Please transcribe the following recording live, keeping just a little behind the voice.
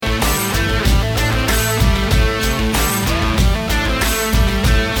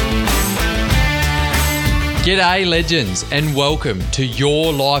G'day legends and welcome to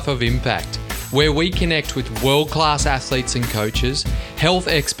Your Life of Impact, where we connect with world-class athletes and coaches, health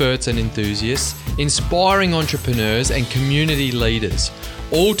experts and enthusiasts, inspiring entrepreneurs and community leaders,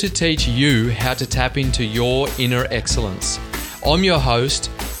 all to teach you how to tap into your inner excellence. I'm your host,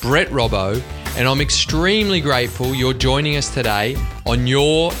 Brett Robbo, and I'm extremely grateful you're joining us today on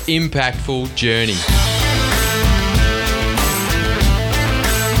your impactful journey.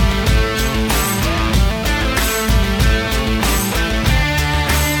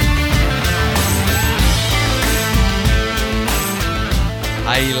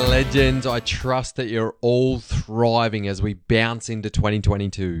 Hey legends, I trust that you're all thriving as we bounce into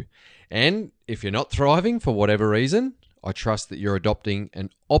 2022. And if you're not thriving for whatever reason, I trust that you're adopting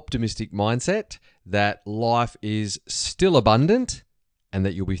an optimistic mindset that life is still abundant and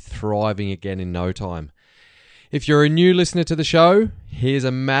that you'll be thriving again in no time. If you're a new listener to the show, here's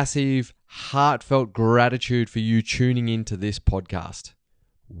a massive, heartfelt gratitude for you tuning into this podcast.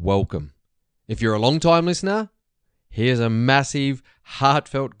 Welcome. If you're a long-time listener, here's a massive,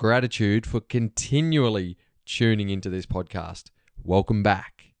 heartfelt gratitude for continually tuning into this podcast. Welcome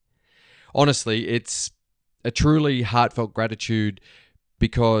back. Honestly, it's a truly heartfelt gratitude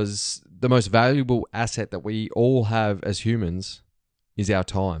because the most valuable asset that we all have as humans is our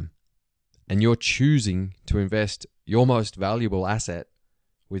time. And you're choosing to invest your most valuable asset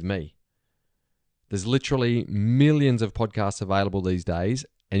with me. There's literally millions of podcasts available these days,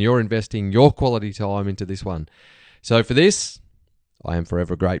 and you're investing your quality time into this one. So for this, I am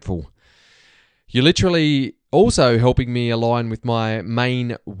forever grateful. You're literally also helping me align with my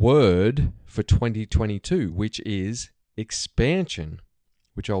main word for 2022, which is expansion,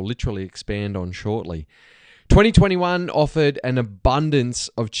 which I'll literally expand on shortly. 2021 offered an abundance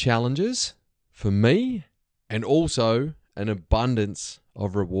of challenges for me and also an abundance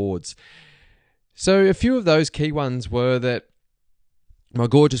of rewards. So a few of those key ones were that my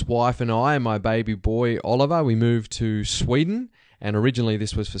gorgeous wife and I and my baby boy, Oliver, we moved to Sweden. And originally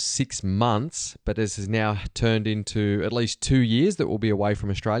this was for 6 months, but this has now turned into at least 2 years that we'll be away from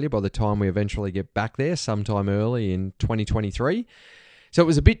Australia by the time we eventually get back there sometime early in 2023. So it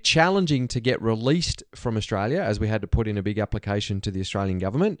was a bit challenging to get released from Australia as we had to put in a big application to the Australian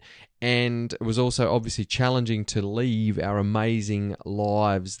government. And it was also obviously challenging to leave our amazing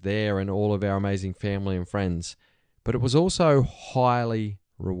lives there and all of our amazing family and friends. But it was also highly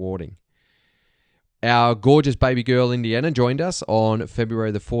rewarding. Our gorgeous baby girl, Indiana, joined us on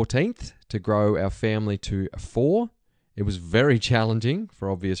February the 14th to grow our family to 4. It was very challenging for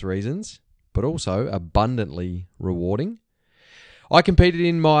obvious reasons, but also abundantly rewarding. I competed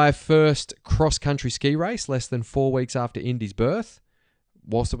in my first cross-country ski race less than 4 weeks after Indy's birth.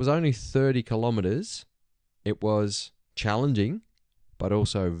 Whilst it was only 30 kilometres, it was challenging, but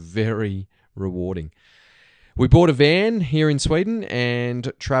also very rewarding. We bought a van here in Sweden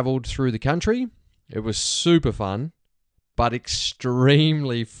and travelled through the country. It was super fun, but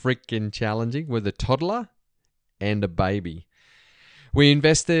extremely freaking challenging with a toddler and a baby. We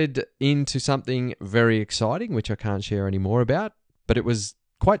invested into something very exciting, which I can't share any more about, but it was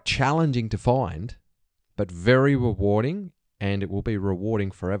quite challenging to find, but very rewarding, and it will be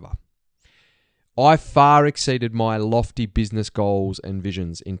rewarding forever. I far exceeded my lofty business goals and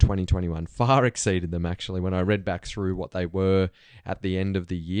visions in 2021. Far exceeded them, actually, when I read back through what they were at the end of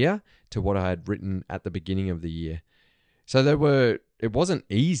the year to what I had written at the beginning of the year. So it wasn't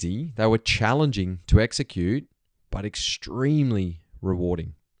easy. They were challenging to execute, but extremely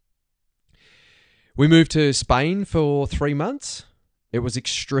rewarding. We moved to Spain for 3 months. It was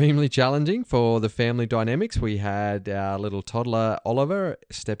extremely challenging for the family dynamics. We had our little toddler, Oliver,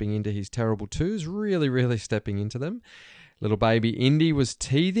 stepping into his terrible twos, really stepping into them. Little baby Indy was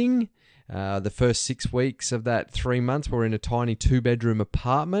teething. The first 6 weeks of that 3 months were in a tiny 2-bedroom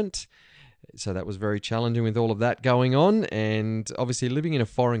apartment. So that was very challenging with all of that going on. And obviously living in a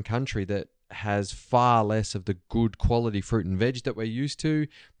foreign country that has far less of the good quality fruit and veg that we're used to,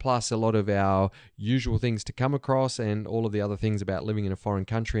 plus a lot of our usual things to come across and all of the other things about living in a foreign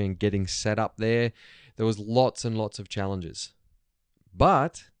country and getting set up there. There was lots and lots of challenges.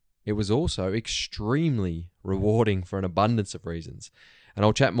 But it was also extremely rewarding for an abundance of reasons. And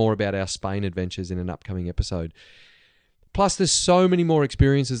I'll chat more about our Spain adventures in an upcoming episode. Plus, there's so many more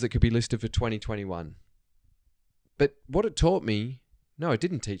experiences that could be listed for 2021. But what it taught me, no, it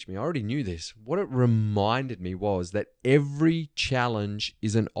didn't teach me. I already knew this. What it reminded me was that every challenge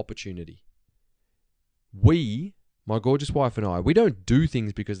is an opportunity. We, my gorgeous wife and I, we don't do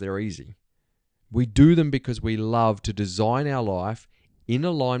things because they're easy. We do them because we love to design our life in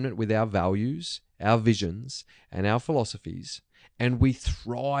alignment with our values, our visions, and our philosophies, and we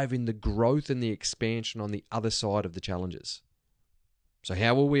thrive in the growth and the expansion on the other side of the challenges. So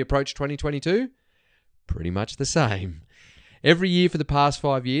how will we approach 2022? Pretty much the same. Every year for the past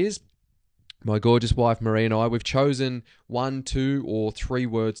 5 years, my gorgeous wife Marie and I, we've chosen 1, 2, or 3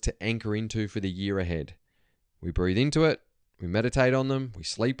 words to anchor into for the year ahead. We breathe into it, we meditate on them, we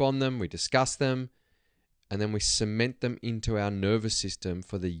sleep on them, we discuss them, and then we cement them into our nervous system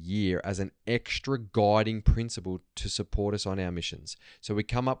for the year as an extra guiding principle to support us on our missions. So we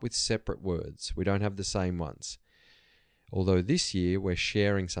come up with separate words. We don't have the same ones. Although this year we're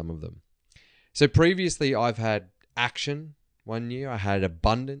sharing some of them. So previously I've had action. One year I had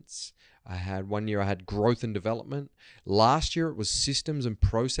abundance. One year I had growth and development. Last year it was systems and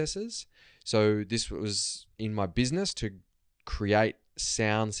processes. So this was in my business to create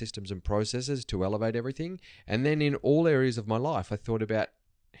sound systems and processes to elevate everything. And then in all areas of my life, I thought about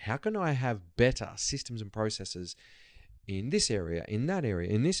how can I have better systems and processes in this area, in that area,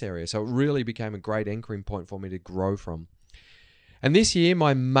 in this area. So it really became a great anchoring point for me to grow from. And this year,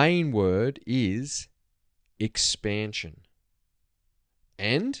 my main word is expansion.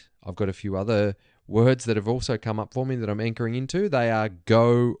 And I've got a few other words that have also come up for me that I'm anchoring into. They are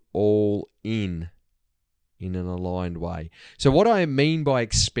go all in an aligned way. So what I mean by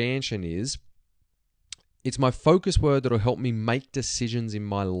expansion is it's my focus word that will help me make decisions in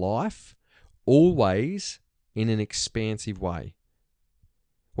my life always in an expansive way.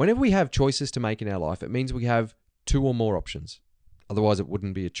 Whenever we have choices to make in our life, it means we have 2 or more options. Otherwise, it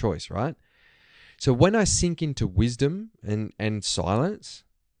wouldn't be a choice, right? So when I sink into wisdom and silence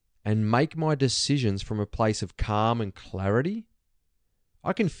and make my decisions from a place of calm and clarity,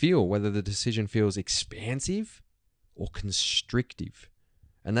 I can feel whether the decision feels expansive or constrictive.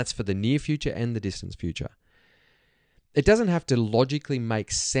 And that's for the near future and the distant future. It doesn't have to logically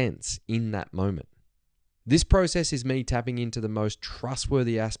make sense in that moment. This process is me tapping into the most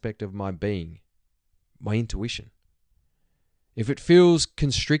trustworthy aspect of my being, my intuition. If it feels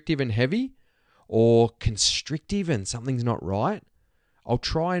constrictive and heavy, or constrictive and something's not right, I'll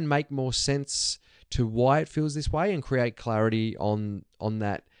try and make more sense to why it feels this way and create clarity on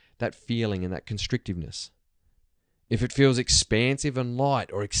that feeling and that constrictiveness. If it feels expansive and light,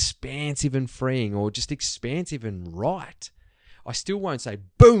 or expansive and freeing, or just expansive and right, I still won't say,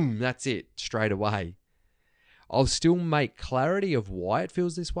 boom, that's it, straight away. I'll still make clarity of why it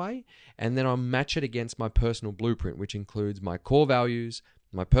feels this way, and then I'll match it against my personal blueprint, which includes my core values,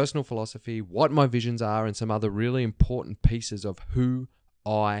 my personal philosophy, what my visions are, and some other really important pieces of who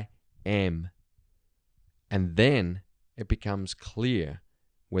I am. And then it becomes clear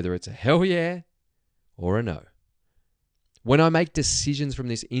whether it's a hell yeah or a no. When I make decisions from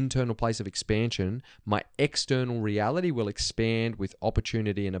this internal place of expansion, my external reality will expand with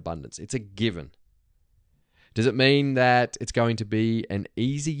opportunity and abundance. It's a given. Does it mean that it's going to be an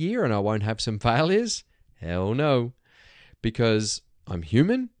easy year and I won't have some failures? Hell no. Because I'm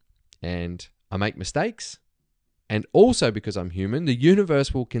human and I make mistakes. And also because I'm human, the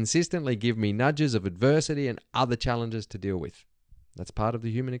universe will consistently give me nudges of adversity and other challenges to deal with. That's part of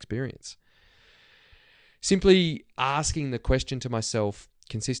the human experience. Simply asking the question to myself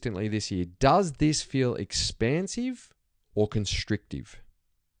consistently this year, does this feel expansive or constrictive?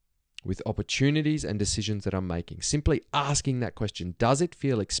 With opportunities and decisions that I'm making. Simply asking that question, does it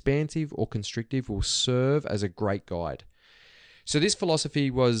feel expansive or constrictive, will serve as a great guide. So this philosophy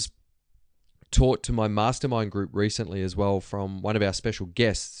was taught to my mastermind group recently as well from one of our special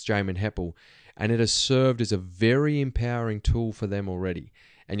guests, Jamin Heppel, and it has served as a very empowering tool for them already.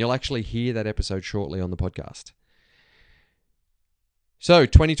 And you'll actually hear that episode shortly on the podcast. So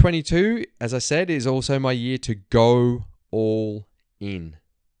 2022, as I said, is also my year to go all in.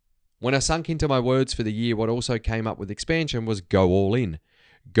 When I sunk into my words for the year, what also came up with expansion was go all in.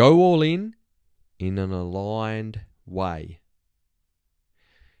 Go all in an aligned way.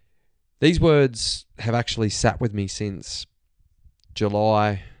 These words have actually sat with me since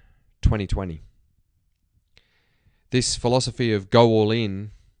July 2020. This philosophy of go all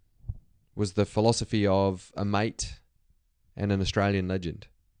in was the philosophy of a mate and an Australian legend,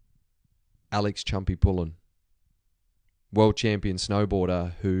 Alex Chumpy Pullen, world champion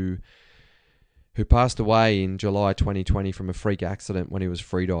snowboarder who passed away in July 2020 from a freak accident when he was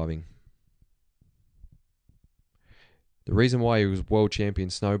freediving. The reason why he was world champion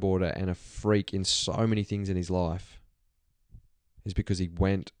snowboarder and a freak in so many things in his life is because he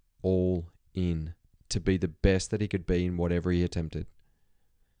went all in to be the best that he could be in whatever he attempted.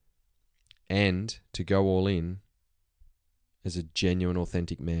 And to go all in as a genuine,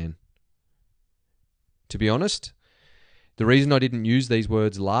 authentic man. To be honest, the reason I didn't use these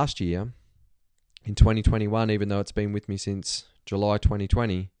words last year, in 2021, even though it's been with me since July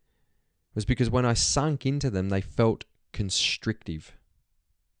 2020, was because when I sunk into them, they felt constrictive.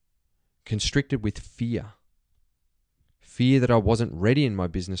 Constricted with fear. Fear that I wasn't ready in my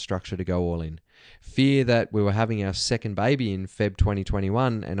business structure to go all in. Fear that we were having our second baby in Feb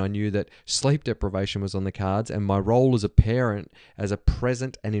 2021 and I knew that sleep deprivation was on the cards and my role as a parent, as a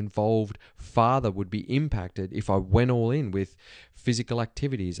present and involved father would be impacted if I went all in with physical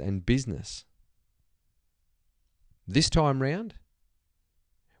activities and business. This time round,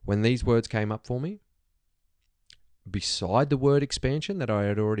 when these words came up for me, beside the word expansion that I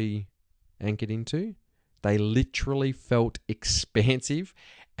had already anchored into, they literally felt expansive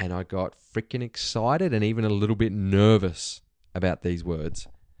and I got freaking excited and even a little bit nervous about these words.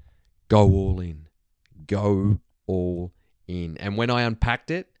 Go all in. Go all in. And when I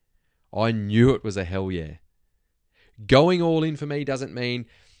unpacked it, I knew it was a hell yeah. Going all in for me doesn't mean,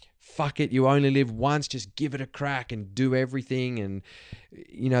 fuck it, you only live once, just give it a crack and do everything and,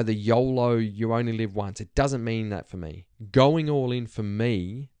 the YOLO, you only live once. It doesn't mean that for me. Going all in for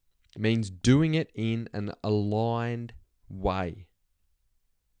me means doing it in an aligned way.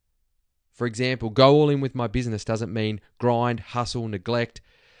 For example, go all in with my business doesn't mean grind, hustle, neglect.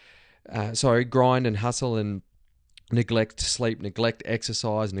 Grind and hustle and neglect sleep, neglect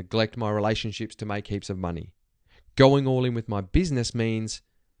exercise, neglect my relationships to make heaps of money. Going all in with my business means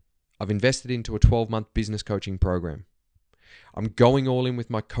I've invested into a 12-month business coaching program. I'm going all in with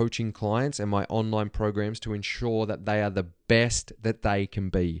my coaching clients and my online programs to ensure that they are the best that they can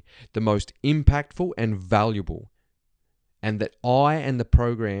be, the most impactful and valuable, and that I and the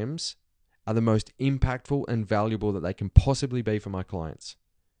programs are the most impactful and valuable that they can possibly be for my clients.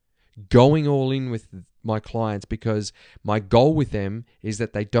 Going all in with my clients because my goal with them is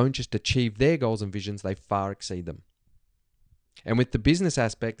that they don't just achieve their goals and visions, they far exceed them. And with the business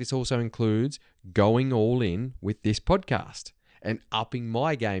aspect, this also includes going all in with this podcast and upping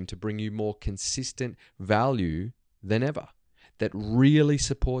my game to bring you more consistent value than ever that really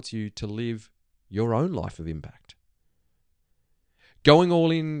supports you to live your own life of impact. Going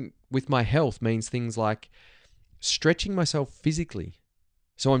all in with my health means things like stretching myself physically.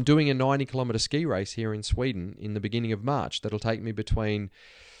 So I'm doing a 90-kilometer ski race here in Sweden in the beginning of March that'll take me between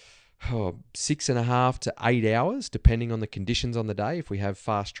 6.5 to 8 hours, depending on the conditions on the day. If we have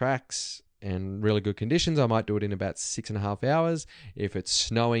fast tracks and really good conditions, I might do it in about 6.5 hours. If it's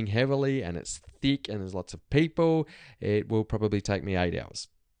snowing heavily and it's thick and there's lots of people, it will probably take me 8 hours.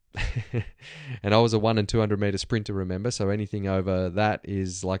 And I was a 1 and 200 meter sprinter, remember? So anything over that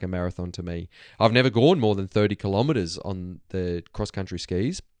is like a marathon to me. I've never gone more than 30 kilometers on the cross-country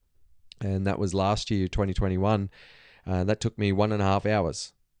skis. And that was last year, 2021. That took me 1.5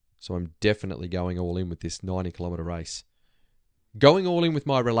 hours. So I'm definitely going all in with this 90-kilometer race. Going all in with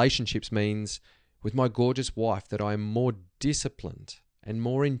my relationships means with my gorgeous wife that I am more disciplined and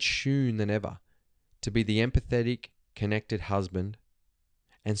more in tune than ever to be the empathetic, connected husband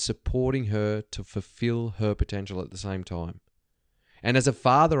and supporting her to fulfill her potential at the same time. And as a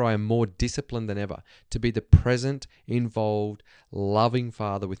father, I am more disciplined than ever to be the present, involved, loving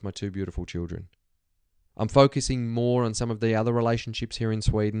father with my 2 beautiful children. I'm focusing more on some of the other relationships here in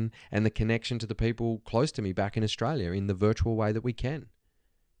Sweden and the connection to the people close to me back in Australia in the virtual way that we can.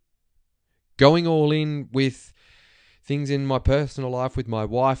 Going all in with things in my personal life with my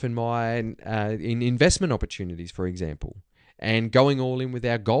wife and in investment opportunities, for example, and going all in with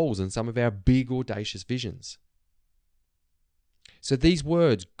our goals and some of our big audacious visions. So these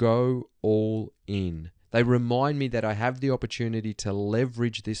words, go all in. They remind me that I have the opportunity to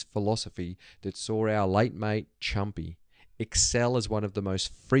leverage this philosophy that saw our late mate, Chumpy, excel as one of the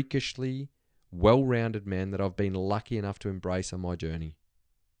most freakishly well-rounded men that I've been lucky enough to embrace on my journey.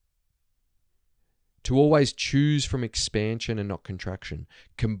 To always choose from expansion and not contraction,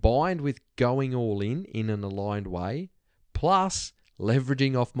 combined with going all in an aligned way, plus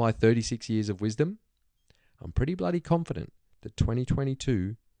leveraging off my 36 years of wisdom, I'm pretty bloody confident that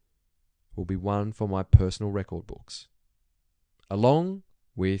 2022 will be one for my personal record books, along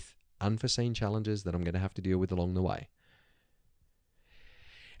with unforeseen challenges that I'm going to have to deal with along the way.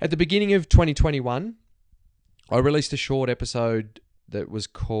 At the beginning of 2021, I released a short episode that was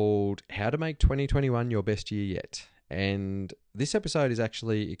called How to Make 2021 Your Best Year Yet. And this episode is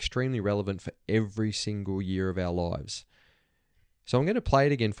actually extremely relevant for every single year of our lives. So I'm going to play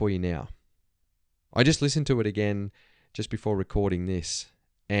it again for you now. I just listened to it again just before recording this,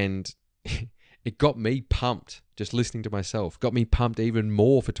 and it got me pumped just listening to myself. Got me pumped even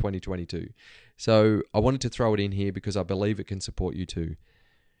more for 2022. So I wanted to throw it in here because I believe it can support you too.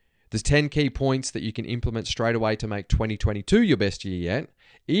 There's 10 key points that you can implement straight away to make 2022 your best year yet.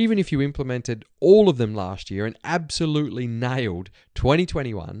 Even if you implemented all of them last year and absolutely nailed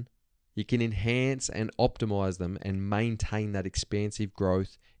 2021, you can enhance and optimize them and maintain that expansive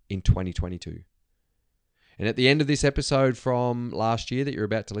growth in 2022. And at the end of this episode from last year that you're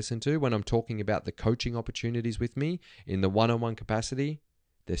about to listen to, when I'm talking about the coaching opportunities with me in the one-on-one capacity,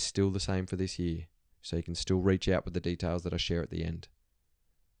 they're still the same for this year. So you can still reach out with the details that I share at the end.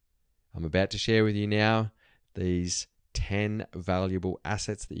 I'm about to share with you now these 10 valuable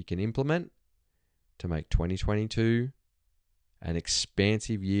assets that you can implement to make 2022 an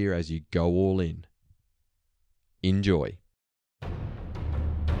expansive year as you go all in. Enjoy.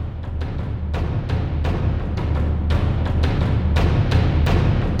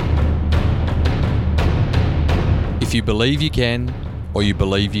 If you believe you can or you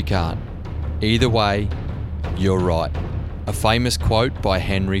believe you can't, either way, you're right. A famous quote by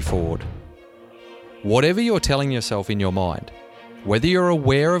Henry Ford. Whatever you're telling yourself in your mind, whether you're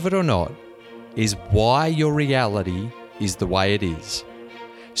aware of it or not, is why your reality is the way it is.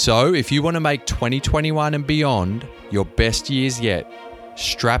 So if you want to make 2021 and beyond your best years yet,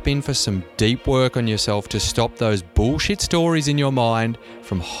 strap in for some deep work on yourself to stop those bullshit stories in your mind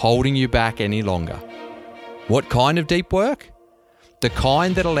from holding you back any longer. What kind of deep work? The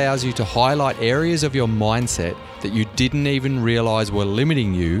kind that allows you to highlight areas of your mindset that you didn't even realize were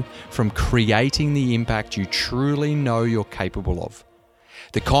limiting you from creating the impact you truly know you're capable of.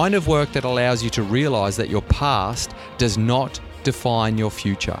 The kind of work that allows you to realize that your past does not define your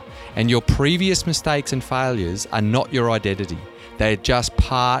future, and your previous mistakes and failures are not your identity. They're just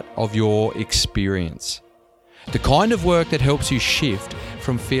part of your experience. The kind of work that helps you shift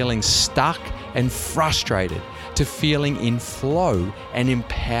from feeling stuck and frustrated to feeling in flow and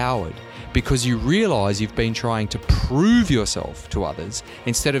empowered because you realize you've been trying to prove yourself to others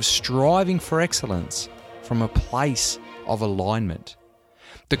instead of striving for excellence from a place of alignment.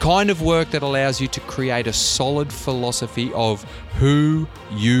 The kind of work that allows you to create a solid philosophy of who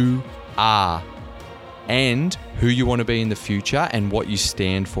you are and who you want to be in the future and what you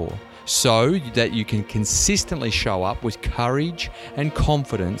stand for, so that you can consistently show up with courage and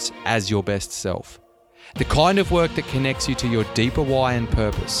confidence as your best self. The kind of work that connects you to your deeper why and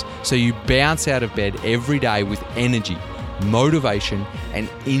purpose, so you bounce out of bed every day with energy, motivation, and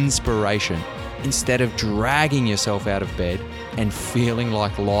inspiration, instead of dragging yourself out of bed and feeling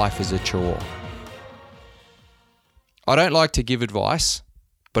like life is a chore. I don't like to give advice,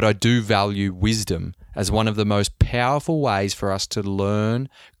 but I do value wisdom as one of the most powerful ways for us to learn,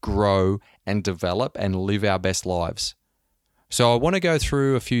 grow, and develop and live our best lives. So I want to go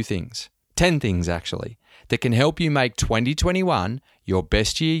through a few things, 10 things actually, that can help you make 2021 your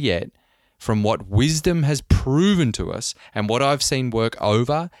best year yet from what wisdom has proven to us and what I've seen work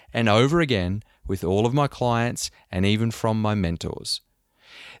over and over again with all of my clients and even from my mentors.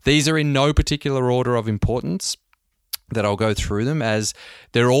 These are in no particular order of importance that I'll go through them, as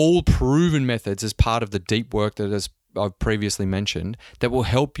they're all proven methods as part of the deep work that I've previously mentioned that will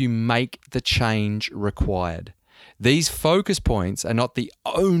help you make the change required. These focus points are not the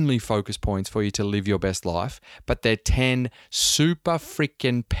only focus points for you to live your best life, but they're 10 super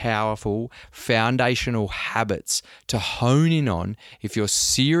freaking powerful foundational habits to hone in on if you're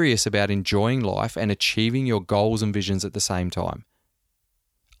serious about enjoying life and achieving your goals and visions at the same time.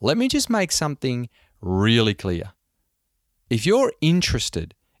 Let me just make something really clear. If you're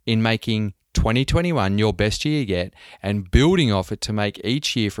interested in making 2021 your best year yet and building off it to make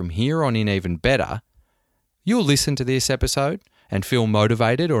each year from here on in even better, you'll listen to this episode and feel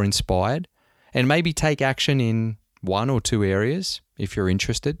motivated or inspired and maybe take action in one or two areas if you're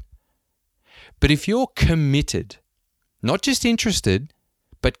interested. But if you're committed, not just interested,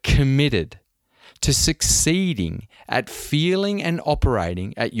 but committed to succeeding at feeling and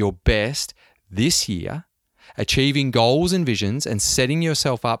operating at your best this year, achieving goals and visions and setting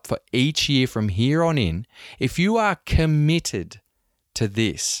yourself up for each year from here on in, if you are committed to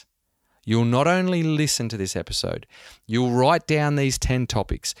this, you'll not only listen to this episode, you'll write down these 10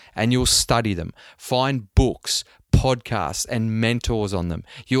 topics and you'll study them, find books, podcasts, and mentors on them.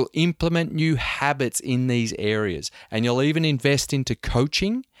 You'll implement new habits in these areas, and you'll even invest into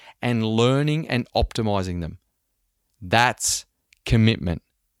coaching and learning and optimizing them. That's commitment.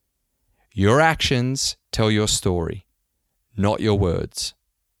 Your actions tell your story, not your words.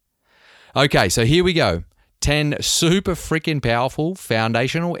 Okay, so here we go. 10 super freaking powerful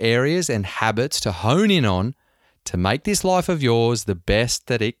foundational areas and habits to hone in on to make this life of yours the best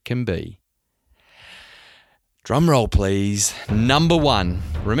that it can be. Drum roll, please. Number 1.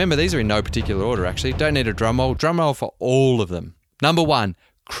 Remember, these are in no particular order, actually. Don't need a drum roll. Drum roll for all of them. Number 1,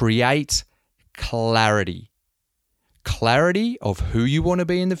 create clarity. Clarity of who you want to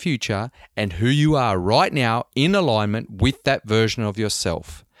be in the future and who you are right now in alignment with that version of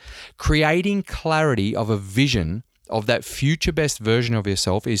yourself. Creating clarity of a vision of that future best version of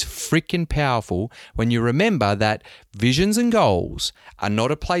yourself is freaking powerful when you remember that visions and goals are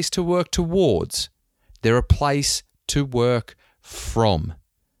not a place to work towards, they're a place to work from.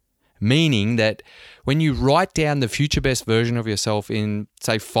 Meaning that when you write down the future best version of yourself in,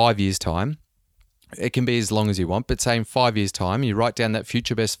 say, 5 years' time, it can be as long as you want, but say in 5 years' time, you write down that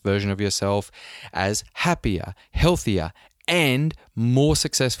future best version of yourself as happier, healthier, and more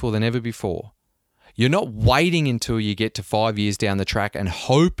successful than ever before. You're not waiting until you get to 5 years down the track and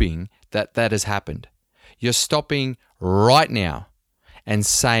hoping that that has happened. You're stopping right now and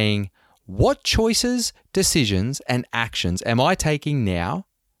saying, what choices, decisions, and actions am I taking now,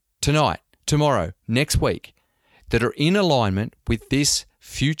 tonight, tomorrow, next week, that are in alignment with this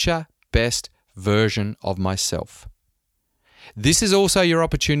future best version of myself? This is also your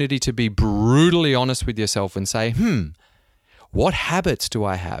opportunity to be brutally honest with yourself and say, what habits do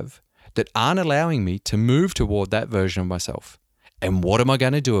I have that aren't allowing me to move toward that version of myself? And what am I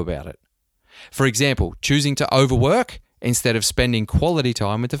going to do about it? For example, choosing to overwork instead of spending quality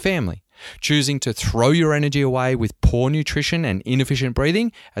time with the family. Choosing to throw your energy away with poor nutrition and inefficient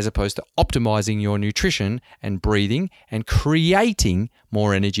breathing as opposed to optimizing your nutrition and breathing and creating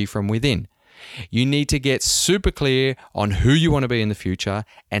more energy from within. You need to get super clear on who you want to be in the future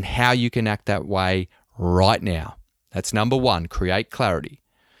and how you can act that way right now. That's number one, create clarity.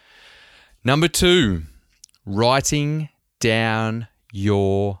 Number two, writing down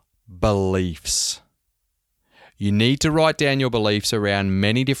your beliefs. You need to write down your beliefs around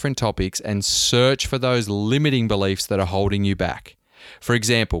many different topics and search for those limiting beliefs that are holding you back. For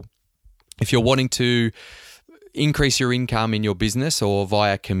example, if you're wanting to increase your income in your business or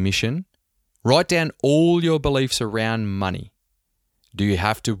via commission, write down all your beliefs around money. Do you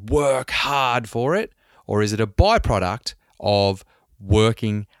have to work hard for it, or is it a byproduct of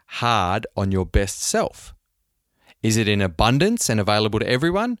working hard on your best self? Is it in abundance and available to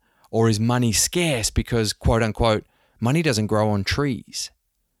everyone? Or is money scarce because, quote unquote, money doesn't grow on trees?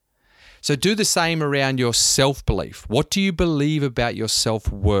 So do the same around your self-belief. What do you believe about your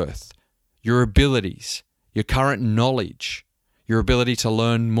self-worth, your abilities, your current knowledge, your ability to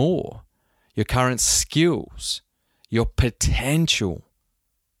learn more, your current skills, your potential?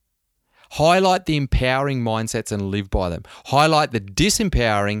 Highlight the empowering mindsets and live by them. Highlight the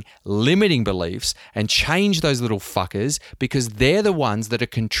disempowering, limiting beliefs and change those little fuckers, because they're the ones that are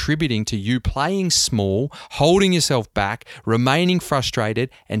contributing to you playing small, holding yourself back, remaining frustrated,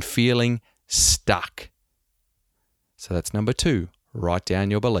 and feeling stuck. So that's number two, write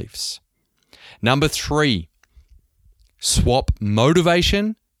down your beliefs. Number three, swap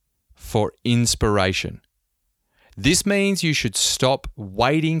motivation for inspiration. This means you should stop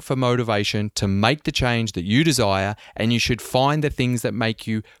waiting for motivation to make the change that you desire, and you should find the things that make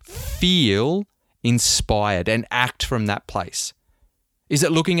you feel inspired and act from that place. Is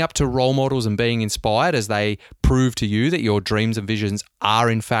it looking up to role models and being inspired as they prove to you that your dreams and visions are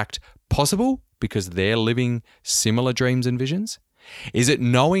in fact possible because they're living similar dreams and visions? Is it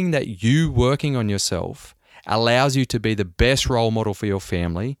knowing that you working on yourself allows you to be the best role model for your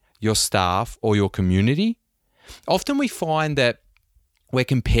family, your staff, or your community? Often we find that we're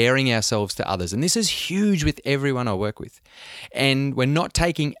comparing ourselves to others, and this is huge with everyone I work with. And we're not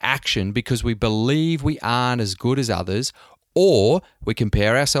taking action because we believe we aren't as good as others, or we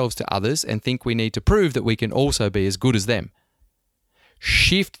compare ourselves to others and think we need to prove that we can also be as good as them.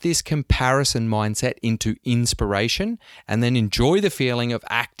 Shift this comparison mindset into inspiration, and then enjoy the feeling of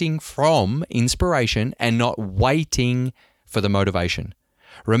acting from inspiration and not waiting for the motivation.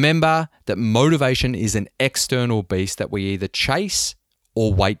 Remember that motivation is an external beast that we either chase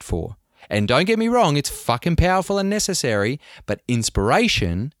or wait for. And don't get me wrong, it's fucking powerful and necessary, but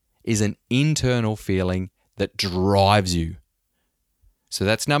inspiration is an internal feeling that drives you. So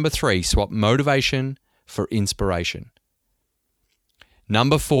that's number three, swap motivation for inspiration.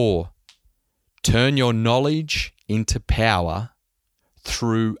 Number four, turn your knowledge into power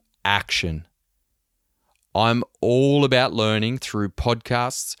through action. I'm all about learning through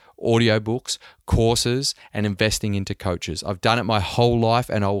podcasts, audiobooks, courses, and investing into coaches. I've done it my whole life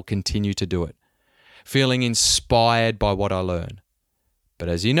and I will continue to do it, feeling inspired by what I learn. But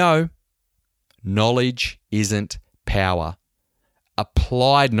as you know, knowledge isn't power.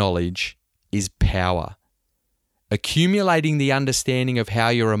 Applied knowledge is power. Accumulating the understanding of how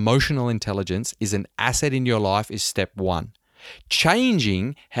your emotional intelligence is an asset in your life is step one.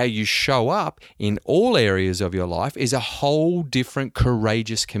 Changing how you show up in all areas of your life is a whole different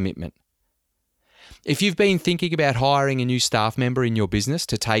courageous commitment. If you've been thinking about hiring a new staff member in your business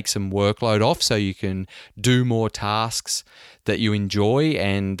to take some workload off so you can do more tasks that you enjoy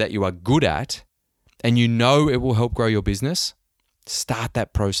and that you are good at, and you know it will help grow your business, start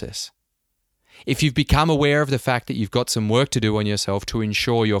that process. If you've become aware of the fact that you've got some work to do on yourself to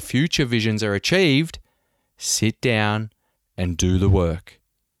ensure your future visions are achieved, sit down and do the work.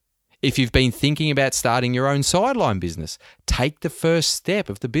 If you've been thinking about starting your own sideline business, take the first step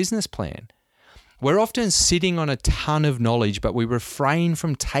of the business plan. We're often sitting on a ton of knowledge, but we refrain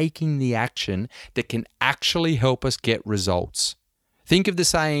from taking the action that can actually help us get results. Think of the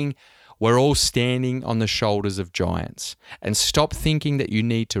saying, we're all standing on the shoulders of giants, and stop thinking that you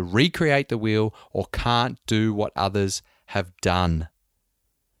need to recreate the wheel or can't do what others have done.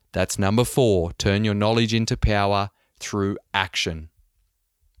 That's number 4. Turn your knowledge into power through action.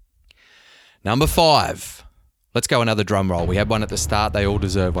 Number 5. Let's go another drum roll. We had one at the start. They all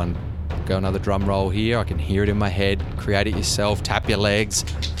deserve one. Go another drum roll here. I can hear it in my head. Create it yourself. Tap your legs.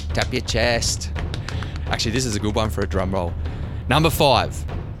 Tap your chest. Actually, this is a good one for a drum roll. Number 5.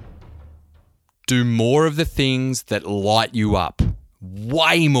 Do more of the things that light you up.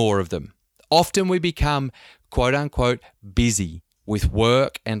 Way more of them. Often we become, quote unquote, busy with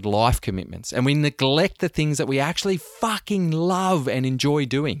work and life commitments, and we neglect the things that we actually fucking love and enjoy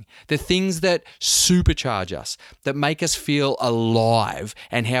doing, the things that supercharge us, that make us feel alive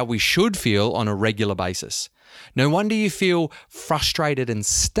and how we should feel on a regular basis. No wonder you feel frustrated and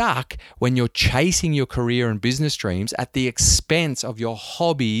stuck when you're chasing your career and business dreams at the expense of your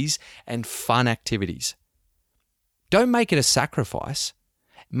hobbies and fun activities. Don't make it a sacrifice.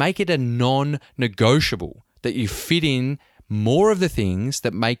 Make it a non-negotiable that you fit in more of the things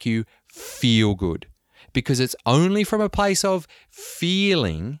that make you feel good, because it's only from a place of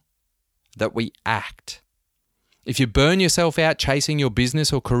feeling that we act. If you burn yourself out chasing your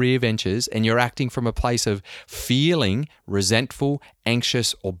business or career ventures and you're acting from a place of feeling resentful,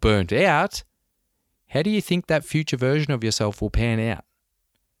 anxious, or burnt out, how do you think that future version of yourself will pan out?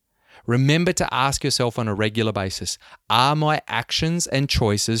 Remember to ask yourself on a regular basis, are my actions and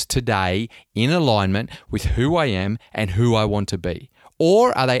choices today in alignment with who I am and who I want to be?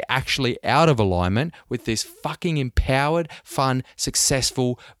 Or are they actually out of alignment with this fucking empowered, fun,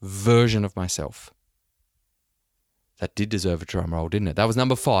 successful version of myself? That did deserve a drum roll, didn't it? That was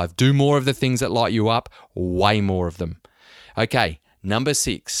number 5. Do more of the things that light you up, way more of them. Okay, number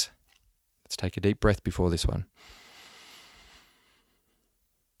 6. Let's take a deep breath before this one.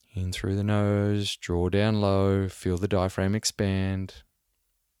 In through the nose, draw down low, feel the diaphragm expand.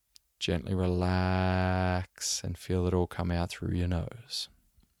 Gently relax and feel it all come out through your nose.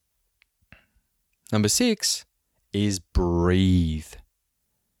 Number 6 is breathe.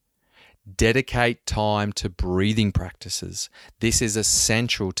 Dedicate time to breathing practices. This is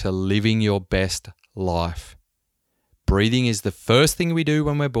essential to living your best life. Breathing is the first thing we do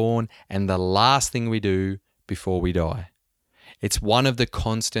when we're born and the last thing we do before we die. It's one of the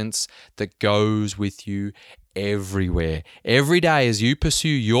constants that goes with you everywhere. Every day as you pursue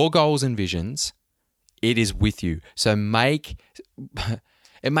your goals and visions, it is with you. So it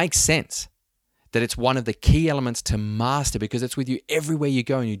makes sense that it's one of the key elements to master because it's with you everywhere you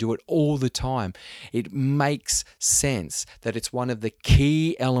go and you do it all the time. It makes sense that it's one of the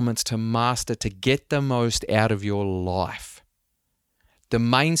key elements to master to get the most out of your life. The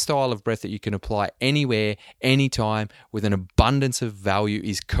main style of breath that you can apply anywhere, anytime, with an abundance of value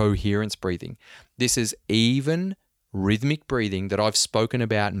is coherence breathing. This is even rhythmic breathing that I've spoken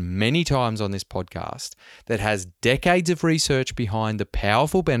about many times on this podcast that has decades of research behind the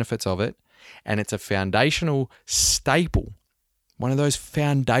powerful benefits of it, and it's a foundational staple, one of those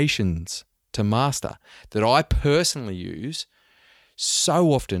foundations to master that I personally use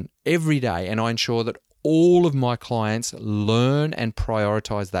so often every day, and I ensure that all of my clients learn and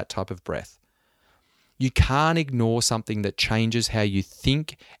prioritize that type of breath. You can't ignore something that changes how you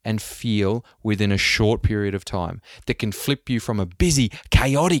think and feel within a short period of time, that can flip you from a busy,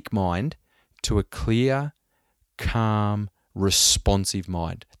 chaotic mind to a clear, calm, responsive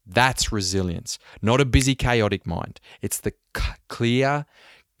mind. That's resilience, not a busy, chaotic mind. It's the clear,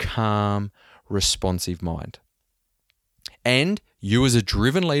 calm, responsive mind. And you as a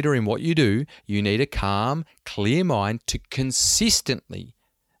driven leader in what you do, you need a calm, clear mind to consistently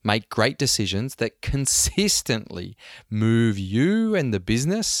make great decisions that consistently move you and the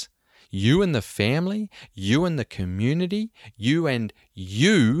business, you and the family, you and the community, you and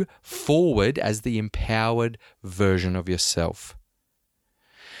you forward as the empowered version of yourself.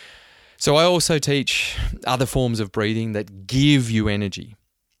 So I also teach other forms of breathing that give you energy.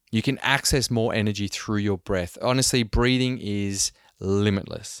 You can access more energy through your breath. Honestly, breathing is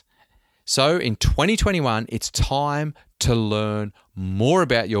limitless. So in 2021, it's time to learn more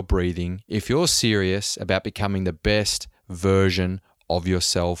about your breathing if you're serious about becoming the best version of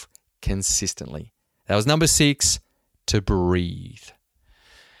yourself consistently. That was number 6, to breathe.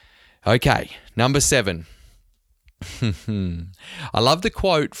 Okay, number 7. I love the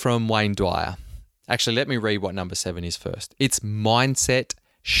quote from Wayne Dyer. Actually, let me read what number 7 is first. It's mindset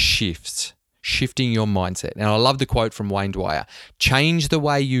shifts, shifting your mindset. And I love the quote from Wayne Dyer. Change the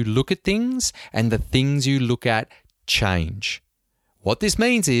way you look at things, and the things you look at change. What this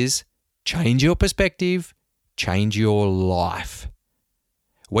means is change your perspective, change your life.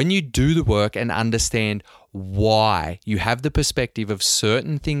 When you do the work and understand why you have the perspective of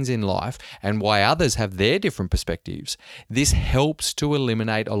certain things in life and why others have their different perspectives, this helps to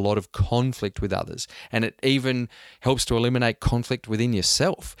eliminate a lot of conflict with others. And it even helps to eliminate conflict within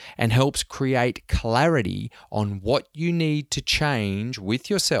yourself and helps create clarity on what you need to change with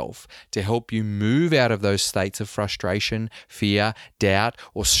yourself to help you move out of those states of frustration, fear, doubt,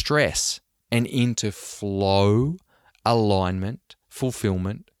 or stress and into flow, alignment,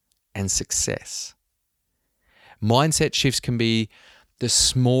 fulfillment, and success. Mindset shifts can be the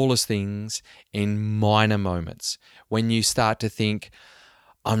smallest things in minor moments. When you start to think,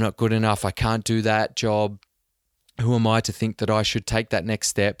 I'm not good enough, I can't do that job, who am I to think that I should take that next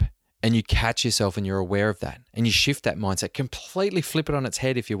step? And you catch yourself and you're aware of that. And you shift that mindset, completely flip it on its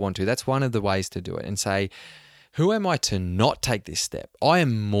head if you want to. That's one of the ways to do it. And say, who am I to not take this step? I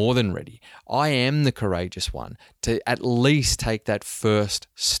am more than ready. I am the courageous one to at least take that first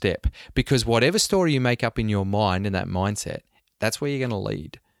step. Because whatever story you make up in your mind and that mindset, that's where you're going to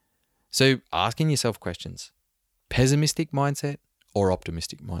lead. So asking yourself questions. Pessimistic mindset or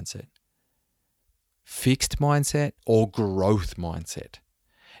optimistic mindset? Fixed mindset or growth mindset?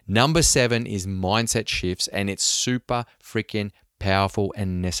 Number 7 is mindset shifts, and it's super freaking powerful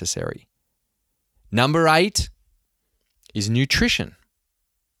and necessary. Number 8 is nutrition.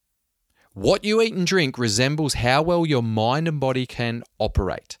 What you eat and drink resembles how well your mind and body can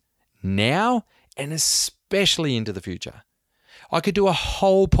operate now and especially into the future. I could do a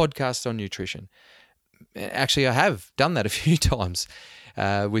whole podcast on nutrition. Actually, I have done that a few times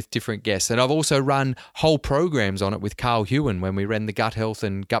with different guests. And I've also run whole programs on it with Carl Hewen when we ran the Gut Health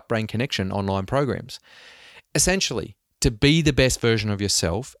and Gut Brain Connection online programs. Essentially, to be the best version of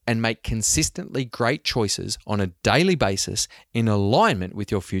yourself and make consistently great choices on a daily basis in alignment with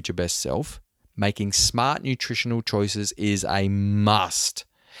your future best self, making smart nutritional choices is a must.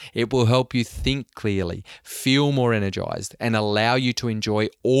 It will help you think clearly, feel more energized, and allow you to enjoy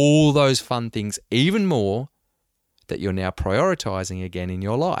all those fun things even more that you're now prioritizing again in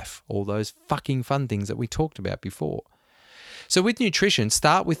your life. All those fucking fun things that we talked about before. So with nutrition,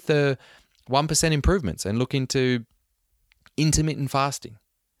 start with the 1% improvements and look into intermittent fasting,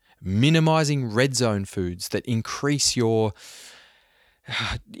 minimizing red zone foods that increase your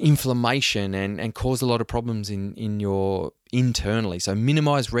inflammation and cause a lot of problems in your internally. So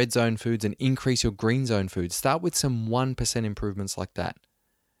minimize red zone foods and increase your green zone foods. Start with some 1% improvements like that.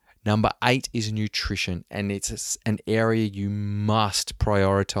 Number 8 is nutrition, and it's an area you must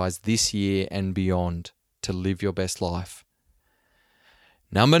prioritize this year and beyond to live your best life.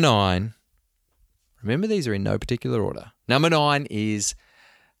 Number 9, remember these are in no particular order. Number 9 is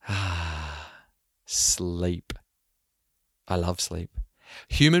sleep. I love sleep.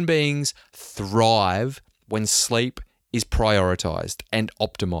 Human beings thrive when sleep is prioritized and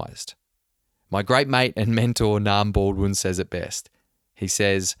optimized. My great mate and mentor, Nam Baldwin, says it best. He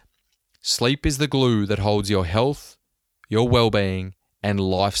says, sleep is the glue that holds your health, your well-being, and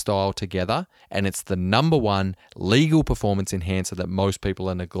lifestyle together, and it's the number 1 legal performance enhancer that most people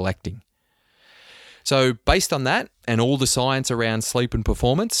are neglecting. So based on that and all the science around sleep and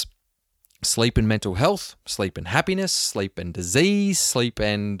performance, sleep and mental health, sleep and happiness, sleep and disease, sleep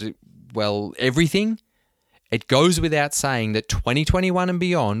and, well, everything, it goes without saying that 2021 and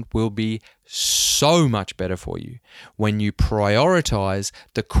beyond will be so much better for you when you prioritize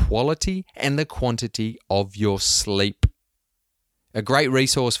the quality and the quantity of your sleep. A great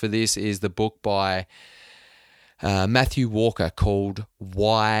resource for this is the book by Matthew Walker called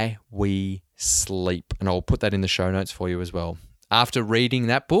Why We Sleep. And I'll put that in the show notes for you as well. After reading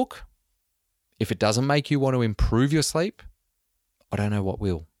that book, if it doesn't make you want to improve your sleep, I don't know what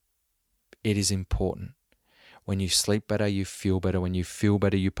will. It is important. When you sleep better, you feel better. When you feel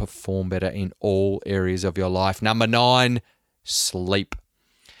better, you perform better in all areas of your life. Number 9, sleep.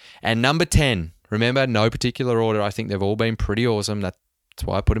 And number 10, remember, no particular order. I think they've all been pretty awesome. That's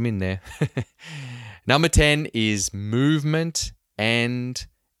why I put them in there. Number 10 is movement and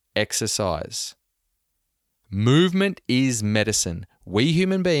exercise. Movement is medicine. We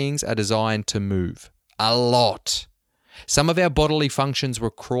human beings are designed to move a lot. Some of our bodily functions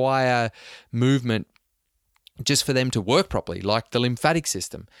require movement just for them to work properly, like the lymphatic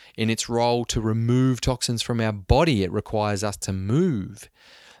system. In its role to remove toxins from our body, it requires us to move.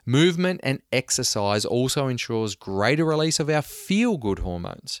 Movement and exercise also ensures greater release of our feel-good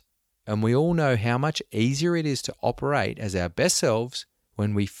hormones. And we all know how much easier it is to operate as our best selves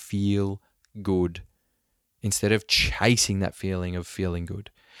when we feel good, instead of chasing that feeling of feeling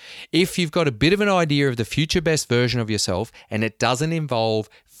good. If you've got a bit of an idea of the future best version of yourself and it doesn't involve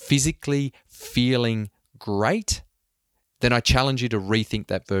physically feeling great, then I challenge you to rethink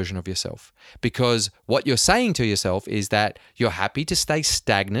that version of yourself. Because what you're saying to yourself is that you're happy to stay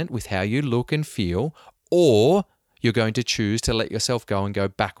stagnant with how you look and feel, or you're going to choose to let yourself go and go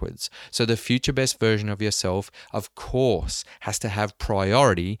backwards. So the future best version of yourself, of course, has to have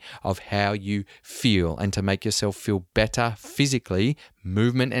priority of how you feel. And to make yourself feel better physically,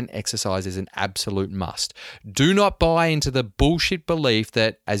 movement and exercise is an absolute must. Do not buy into the bullshit belief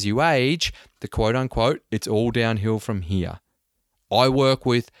that as you age, the quote unquote, it's all downhill from here. I work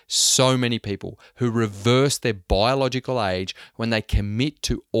with so many people who reverse their biological age when they commit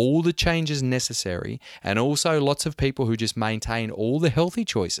to all the changes necessary, and also lots of people who just maintain all the healthy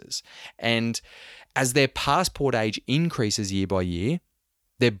choices. And as their passport age increases year by year,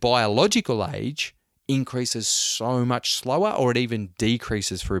 their biological age increases so much slower, or it even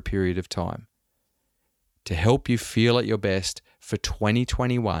decreases for a period of time. To help you feel at your best for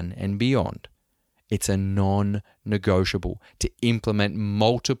 2021 and beyond, it's a non-negotiable to implement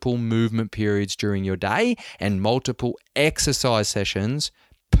multiple movement periods during your day and multiple exercise sessions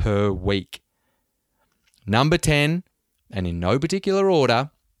per week. Number 10, and in no particular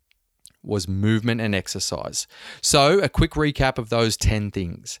order, was movement and exercise. So a quick recap of those 10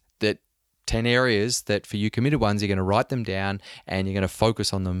 things, that 10 areas that for you committed ones, you're going to write them down and you're going to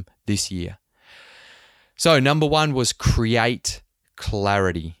focus on them this year. So number 1 was create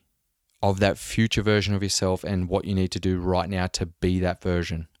clarity of that future version of yourself and what you need to do right now to be that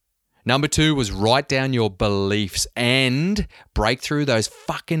version. Number 2 was write down your beliefs and break through those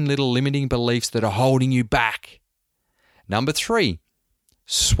fucking little limiting beliefs that are holding you back. Number 3,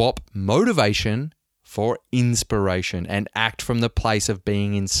 swap motivation for inspiration and act from the place of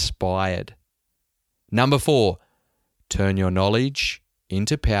being inspired. Number 4, turn your knowledge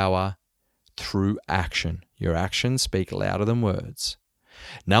into power through action. Your actions speak louder than words.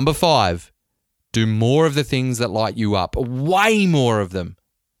 Number 5, do more of the things that light you up, way more of them.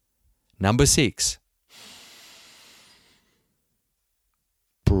 Number 6,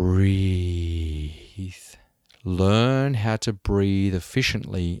 breathe. Learn how to breathe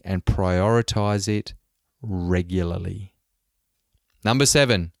efficiently and prioritize it regularly. Number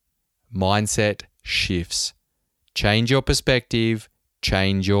 7, mindset shifts. Change your perspective,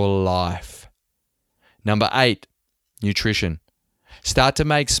 change your life. Number 8, nutrition. Start to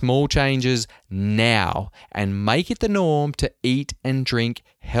make small changes now and make it the norm to eat and drink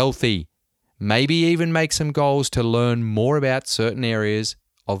healthy. Maybe even make some goals to learn more about certain areas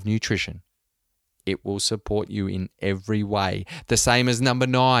of nutrition. It will support you in every way. The same as number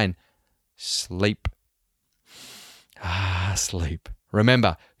 9, sleep. Sleep.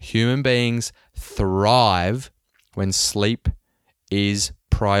 Remember, human beings thrive when sleep is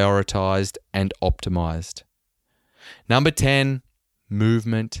prioritized and optimized. Number 10,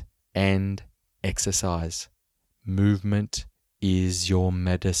 movement and exercise. Movement is your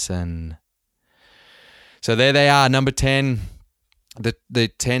medicine. So there they are, number 10. The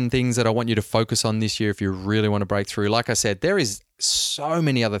 10 things that I want you to focus on this year if you really want to break through. Like I said, there is so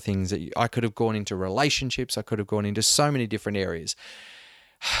many other things that I could have gone into relationships. I could have gone into so many different areas.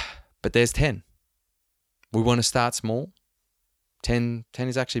 But there's 10. We want to start small. 10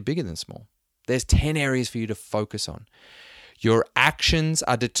 is actually bigger than small. There's 10 areas for you to focus on. Your actions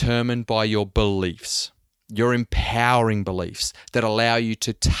are determined by your beliefs, your empowering beliefs that allow you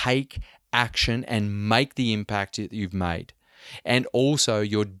to take action and make the impact that you've made. And also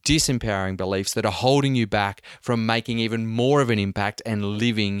your disempowering beliefs that are holding you back from making even more of an impact and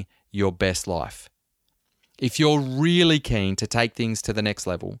living your best life. If you're really keen to take things to the next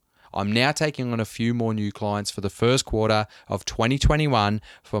level, I'm now taking on a few more new clients for the first quarter of 2021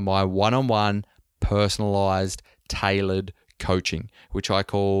 for my one-on-one, personalized, tailored coaching, which I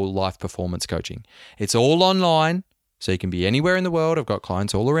call life performance coaching. It's all online, so you can be anywhere in the world. I've got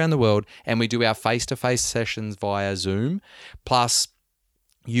clients all around the world, and we do our face-to-face sessions via Zoom. Plus,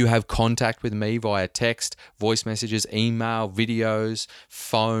 You have contact with me via text, voice messages, email, videos,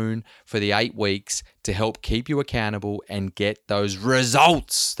 phone for the 8 weeks to help keep you accountable and get those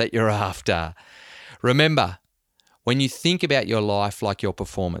results that you're after. Remember, when you think about your life like your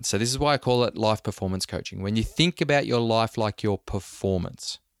performance, so this is why I call it life performance coaching. When you think about your life like your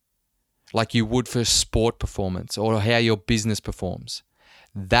performance, like you would for sport performance or how your business performs,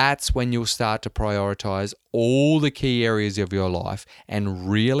 that's when you'll start to prioritize all the key areas of your life and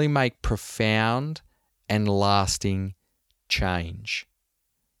really make profound and lasting change.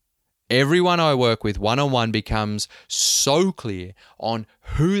 Everyone I work with one-on-one becomes so clear on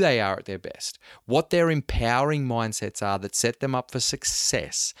who they are at their best, what their empowering mindsets are that set them up for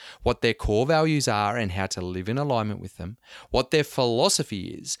success, what their core values are and how to live in alignment with them, what their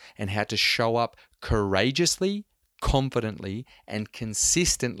philosophy is and how to show up courageously, confidently, and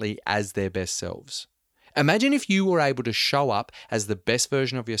consistently as their best selves. Imagine if you were able to show up as the best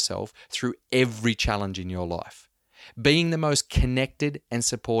version of yourself through every challenge in your life. Being the most connected and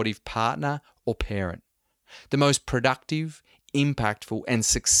supportive partner or parent, the most productive, impactful, and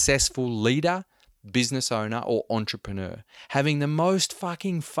successful leader, business owner, or entrepreneur, having the most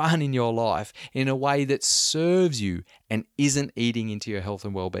fucking fun in your life in a way that serves you and isn't eating into your health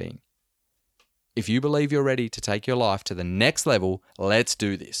and well-being. If you believe you're ready to take your life to the next level, let's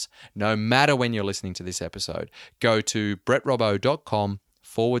do this. No matter when you're listening to this episode, go to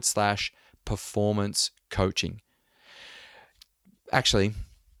brettrobbo.com/performance coaching. Actually,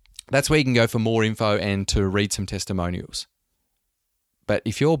 that's where you can go for more info and to read some testimonials. But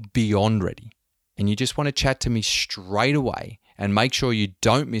if you're beyond ready and you just want to chat to me straight away and make sure you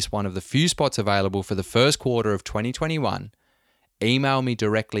don't miss one of the few spots available for the first quarter of 2021, email me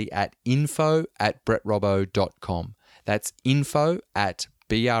directly at info@brettrobbo.com. That's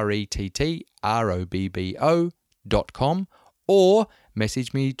info@brettrobbo.com, or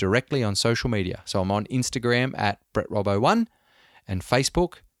message me directly on social media. So I'm on Instagram at BrettRobbo1 and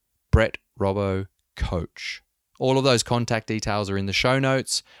Facebook, Brett Robbo Coach. All of those contact details are in the show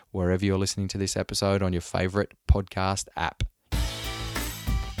notes, wherever you're listening to this episode on your favorite podcast app.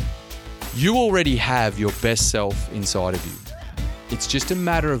 You already have your best self inside of you. It's just a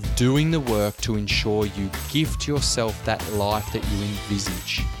matter of doing the work to ensure you gift yourself that life that you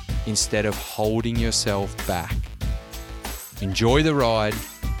envisage instead of holding yourself back. Enjoy the ride.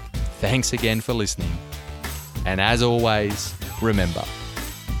 Thanks again for listening. And as always, remember,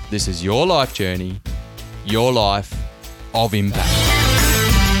 this is your life journey, your life of impact.